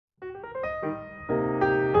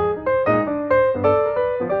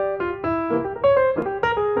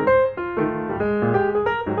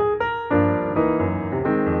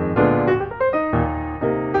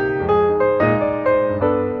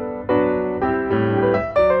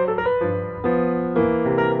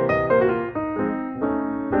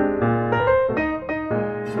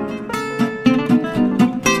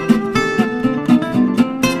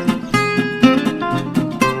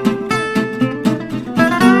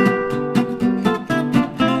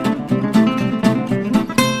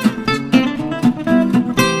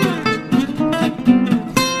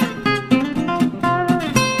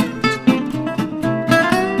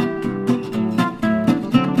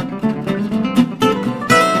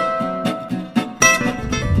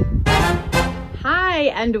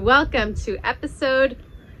and welcome to episode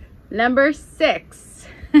number 6.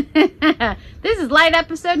 This is Lite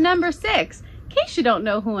episode number 6. In case you don't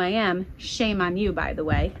know who I am, shame on you, by the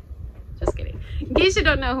way. Just kidding. In case you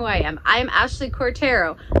don't know who I am Ashley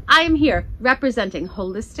Cortero. I am here representing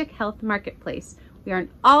Holistic Health Marketplace. We are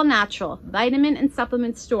an all-natural vitamin and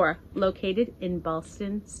supplement store located in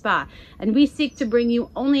Ballston Spa. And we seek to bring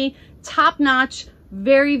you only top-notch,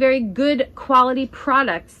 very, very good quality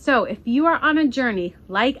products. So if you are on a journey,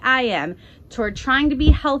 like I am, toward trying to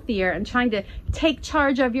be healthier and trying to take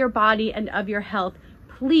charge of your body and of your health,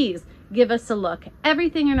 please give us a look.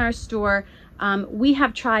 Everything in our store, we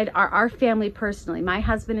have tried our family personally. My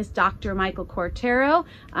husband is Dr. Michael Cortero.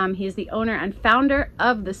 He is the owner and founder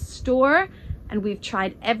of the store. And we've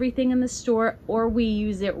tried everything in the store, or we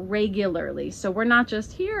use it regularly. So we're not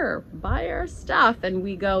just here, buy our stuff, and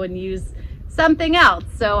we go and use something else.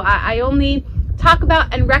 So I only talk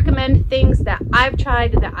about and recommend things that I've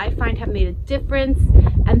tried that I find have made a difference.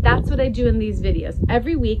 And that's what I do in these videos.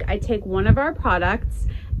 Every week I take one of our products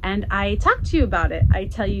and I talk to you about it. I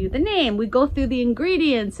tell you the name, we go through the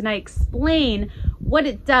ingredients, and I explain what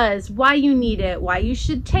it does, why you need it, why you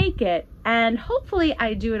should take it. And hopefully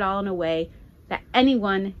I do it all in a way that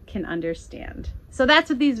anyone can understand. So that's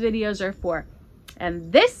what these videos are for.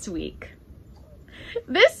 And this week,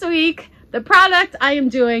 the product I am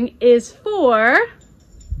doing is for all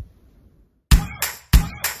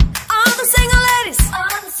the single ladies,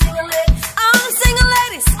 all the single ladies, all the single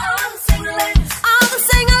ladies, all the single ladies, all the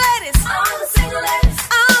single ladies, all the single ladies,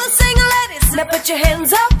 all the single ladies. Now put your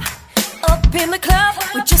hands up in the club.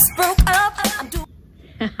 We just broke up.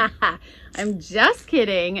 I'm just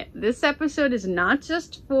kidding. This episode is not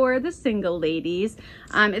just for the single ladies.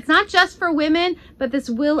 It's not just for women, but this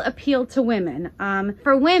will appeal to women.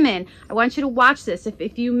 For women, I want you to watch this.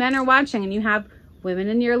 If you men are watching and you have women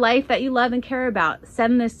in your life that you love and care about,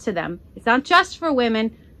 send this to them. It's not just for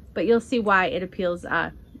women, but you'll see why it appeals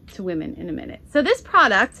to women in a minute. So this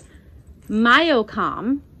product,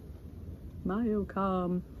 MYOCALM,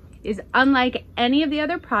 is unlike any of the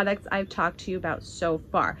other products I've talked to you about so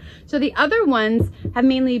far. So the other ones have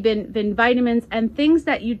mainly been vitamins and things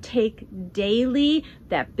that you take daily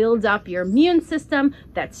that build up your immune system,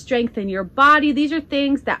 that strengthen your body. These are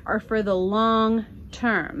things that are for the long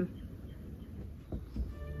term.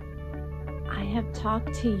 I have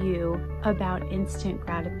talked to you about instant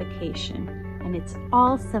gratification, and it's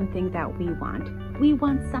all something that we want. We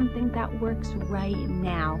want something that works right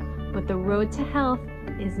now, but the road to health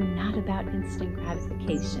is not about instant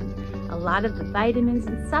gratification. A lot of the vitamins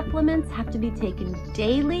and supplements have to be taken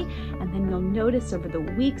daily, and then you'll notice over the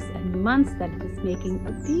weeks and months that it is making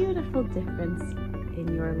a beautiful difference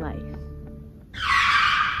in your life.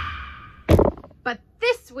 But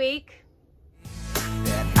this week,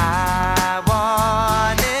 I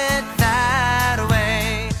want it that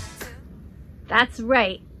way. That's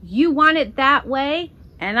right, you want it that way,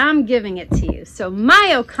 and I'm giving it to you. So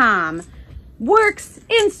MYOCALM works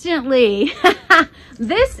instantly.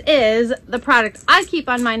 This is the product I keep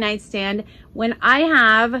on my nightstand when I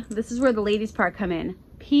have, this is where the ladies part come in,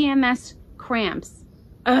 PMS cramps,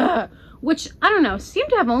 which I don't know, seem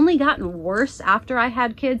to have only gotten worse after I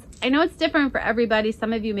had kids. I know it's different for everybody.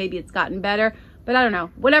 Some of you, maybe it's gotten better, but I don't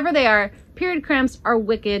know. Whatever they are, period cramps are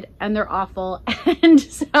wicked and they're awful. And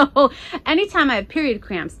so anytime I have period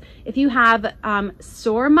cramps, if you have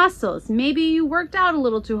sore muscles, maybe you worked out a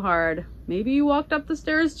little too hard, maybe you walked up the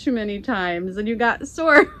stairs too many times and you got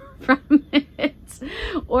sore from it,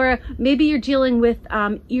 or maybe you're dealing with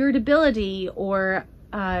irritability or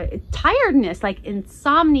tiredness, like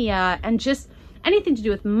insomnia, and just anything to do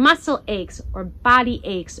with muscle aches or body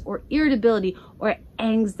aches or irritability or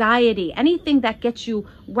anxiety, anything that gets you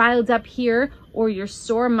riled up here or your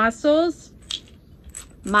sore muscles,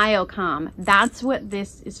 MYOCALM, that's what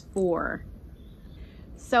this is for.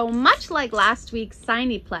 So much like last week's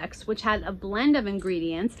Sineplex, which had a blend of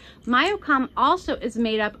ingredients, MYOCALM also is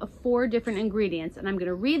made up of 4 different ingredients, and I'm going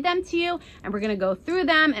to read them to you, and we're going to go through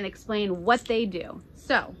them and explain what they do.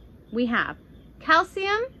 So we have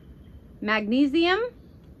calcium, magnesium,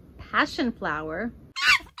 passion flower,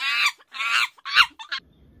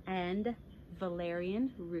 and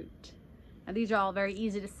valerian root. Now these are all very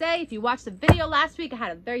easy to say. If you watched the video last week, I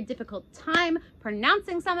had a very difficult time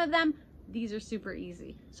pronouncing some of them. These are super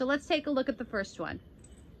easy. So let's take a look at the first one.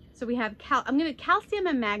 So we have calcium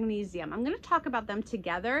and magnesium. I'm going to talk about them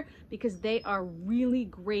together because they are really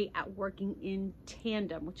great at working in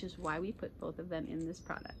tandem, which is why we put both of them in this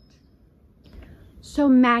product. So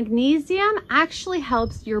magnesium actually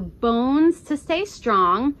helps your bones to stay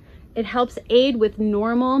strong. It helps aid with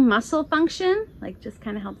normal muscle function, like just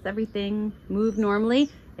kind of helps everything move normally.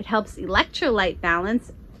 It helps electrolyte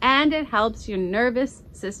balance, and it helps your nervous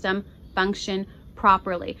system function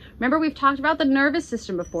properly. Remember, we've talked about the nervous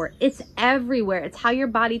system before. It's everywhere. It's how your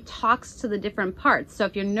body talks to the different parts. So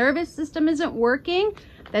if your nervous system isn't working,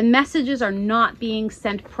 then messages are not being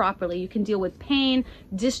sent properly. You can deal with pain,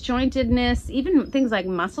 disjointedness, even things like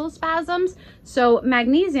muscle spasms. So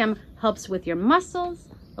magnesium helps with your muscles,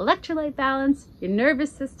 electrolyte balance, your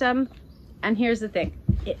nervous system. And here's the thing,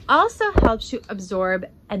 it also helps you absorb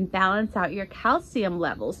and balance out your calcium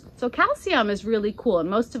levels. So calcium is really cool, and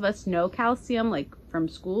most of us know calcium, like from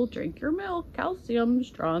school, drink your milk, calcium,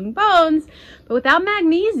 strong bones. But without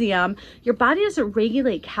magnesium, your body doesn't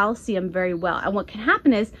regulate calcium very well. And what can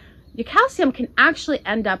happen is your calcium can actually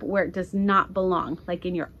end up where it does not belong, like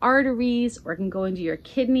in your arteries, or it can go into your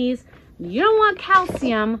kidneys. You don't want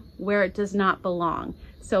calcium where it does not belong.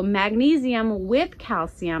 So magnesium with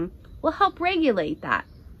calcium will help regulate that.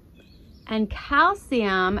 And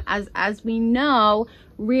calcium, as we know,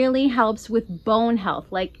 really helps with bone health,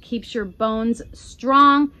 like keeps your bones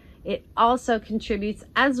strong. It also contributes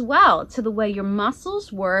as well to the way your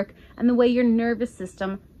muscles work and the way your nervous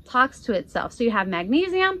system talks to itself. So you have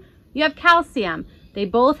magnesium, you have calcium. They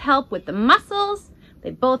both help with the muscles,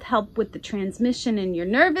 they both help with the transmission in your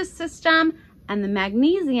nervous system, and the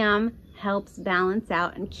magnesium helps balance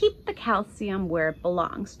out and keep the calcium where it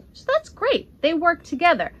belongs. So that's great. They work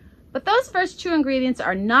together. But those first two ingredients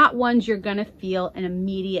are not ones you're going to feel an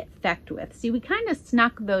immediate effect with. See, we kind of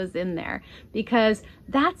snuck those in there because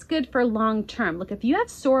that's good for long term. Look, if you have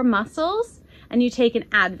sore muscles and you take an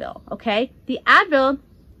Advil, okay? The Advil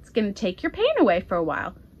is going to take your pain away for a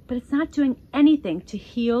while, but it's not doing anything to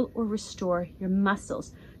heal or restore your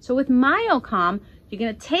muscles. So with MYOCALM, you're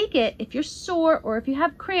going to take it if you're sore or if you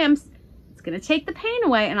have cramps. It's going to take the pain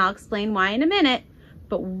away, and I'll explain why in a minute.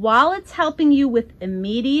 But while it's helping you with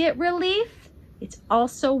immediate relief, it's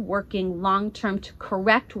also working long-term to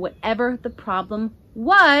correct whatever the problem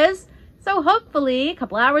was. So hopefully a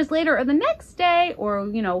couple hours later or the next day or,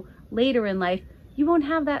 you know, later in life, you won't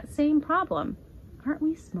have that same problem. Aren't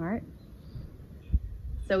we smart?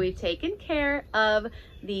 So we've taken care of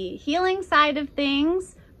the healing side of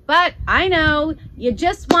things. But I know you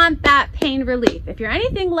just want that pain relief. If you're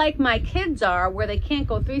anything like my kids are, where they can't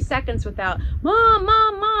go 3 seconds without mom,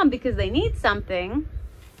 mom, mom, because they need something.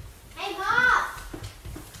 Hey, Mom!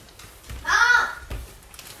 Mom!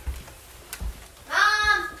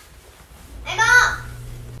 Mom! Hey, Mom!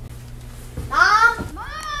 Mom! Mom! Mom!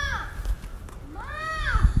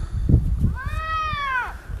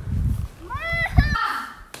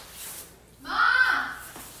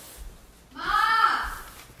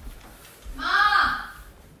 Mom!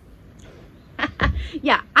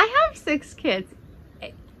 Yeah, I have 6 kids.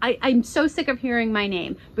 I'm so sick of hearing my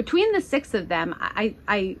name. Between the 6 of them,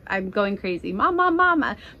 I'm going crazy. Mom, mom, mom.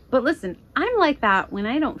 But listen, I'm like that when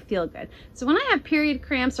I don't feel good. So when I have period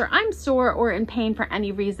cramps or I'm sore or in pain for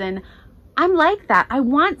any reason, I'm like that. I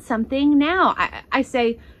want something now. I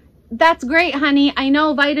say, that's great, honey. I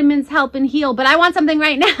know vitamins help and heal, but I want something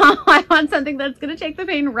right now. I want something that's going to take the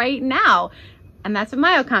pain right now. And that's what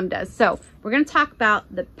MYOCALM does. So we're going to talk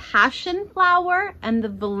about the passion flower and the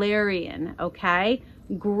valerian, okay?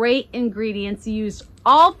 Great ingredients used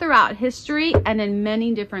all throughout history and in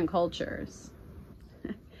many different cultures.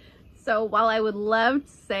 So while I would love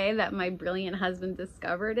to say that my brilliant husband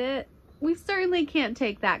discovered it, we certainly can't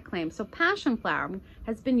take that claim. So passion flower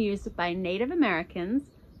has been used by Native Americans,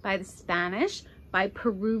 by the Spanish, by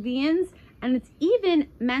Peruvians, and it's even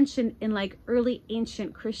mentioned in like early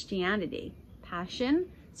ancient Christianity. Passion.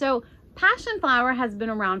 So passion flower has been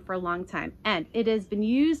around for a long time, and it has been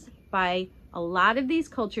used by a lot of these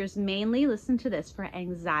cultures, mainly, listen to this, for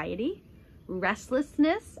anxiety,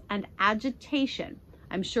 restlessness, and agitation.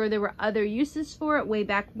 I'm sure there were other uses for it way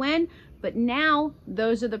back when, but now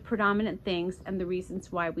those are the predominant things and the reasons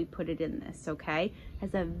why we put it in this, okay? It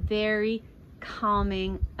has a very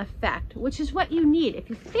calming effect, which is what you need. If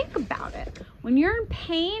you think about it, when you're in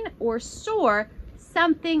pain or sore,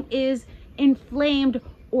 something is inflamed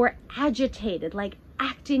or agitated, like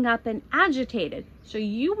acting up and agitated. So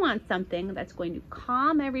you want something that's going to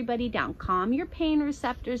calm everybody down, calm your pain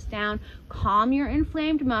receptors down, calm your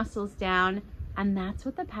inflamed muscles down, and that's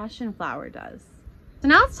what the passion flower does. So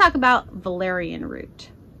now let's talk about valerian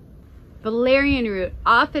root. Valerian root,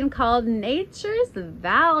 often called nature's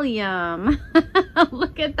Valium.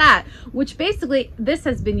 Look at that. Which basically, this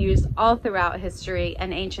has been used all throughout history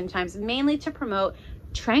and ancient times, mainly to promote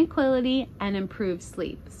tranquility and improve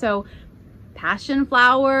sleep. So passion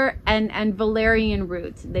flower and valerian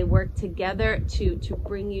root. They work together to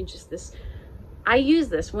bring you just this. I use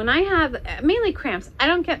this when I have mainly cramps. I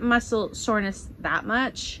don't get muscle soreness that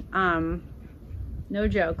much. No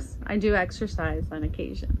jokes. I do exercise on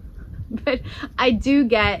occasion, but I do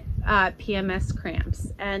get PMS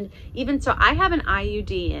cramps. And even so, I have an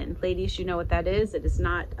IUD in. Ladies, you know what that is. It is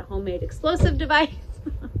not a homemade explosive device.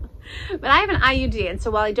 But I have an IUD, and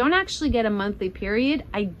so while I don't actually get a monthly period,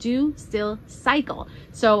 I do still cycle.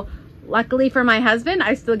 So luckily for my husband,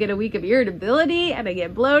 I still get a week of irritability, and I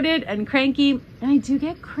get bloated and cranky, and I do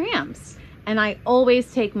get cramps. And I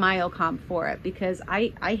always take MYOCALM for it because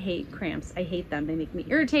I hate cramps. I hate them. They make me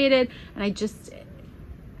irritated, and I just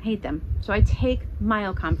hate them. So I take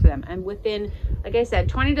MYOCALM for them. And within, like I said,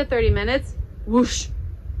 20 to 30 minutes, whoosh,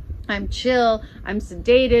 I'm chill, I'm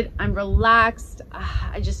sedated, I'm relaxed.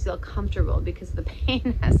 I just feel comfortable because the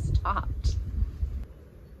pain has stopped.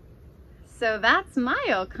 So that's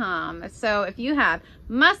MYOCALM. So if you have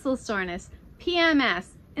muscle soreness, PMS,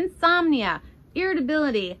 insomnia,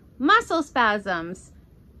 irritability, muscle spasms,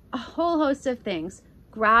 a whole host of things,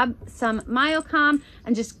 grab some MYOCALM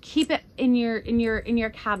and just keep it in your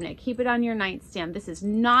cabinet. Keep it on your nightstand. This is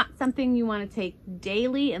not something you want to take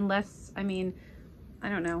daily unless, I mean, I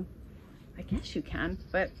don't know. I guess you can,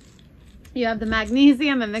 but you have the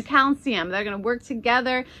magnesium and the calcium. They're going to work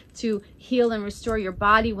together to heal and restore your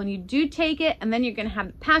body when you do take it. And then you're going to have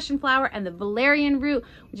the passion flower and the valerian root,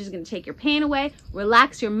 which is going to take your pain away,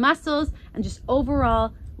 relax your muscles, and just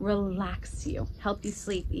overall relax you, help you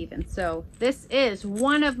sleep even. So this is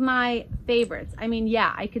one of my favorites. I mean,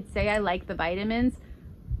 yeah, I could say I like the vitamins,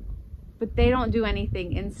 but they don't do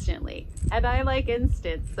anything instantly. And I like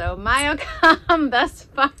instant. So MYOCALM thus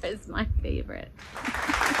far is my favorite.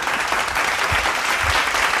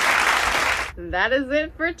 That is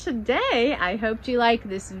it for today. I hope you liked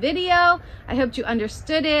this video. I hope you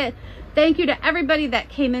understood it. Thank you to everybody that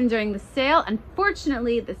came in during the sale.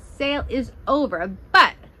 Unfortunately, the sale is over,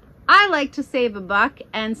 but I like to save a buck.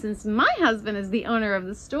 And since my husband is the owner of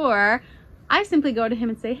the store, I simply go to him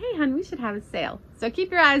and say, hey, hon, we should have a sale. So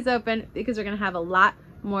keep your eyes open because we're going to have a lot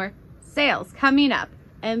more sales coming up.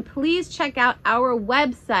 And please check out our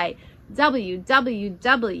website,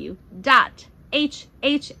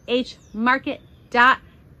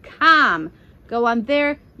 www.hhhmarket.com. Go on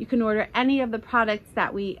there. You can order any of the products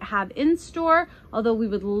that we have in store, although we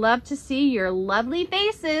would love to see your lovely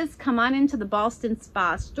faces. Come on into the Ballston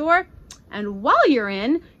Spa store. And while you're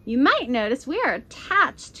in, you might notice we are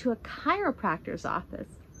attached to a chiropractor's office.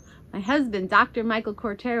 My husband, Dr. Michael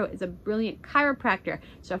Cortero, is a brilliant chiropractor.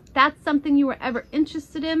 So if that's something you were ever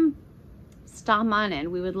interested in, stop on in.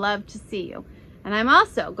 We would love to see you. And I'm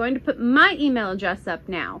also going to put my email address up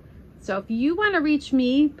now. So if you want to reach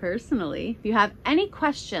me personally, if you have any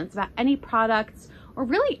questions about any products or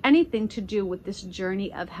really anything to do with this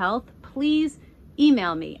journey of health, please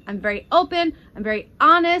email me. I'm very open, I'm very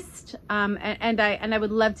honest, and I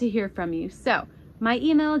would love to hear from you. So my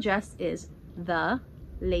email address is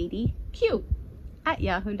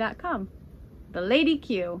theladyq@yahoo.com. The Lady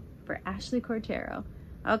Q for Ashley Cortero.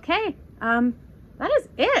 Okay, that is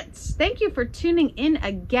it. Thank you for tuning in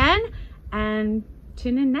again, and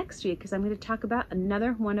tune in next week because I'm going to talk about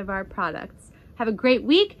another one of our products. Have a great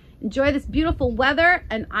week. Enjoy this beautiful weather,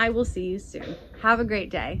 and I will see you soon. Have a great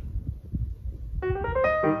day.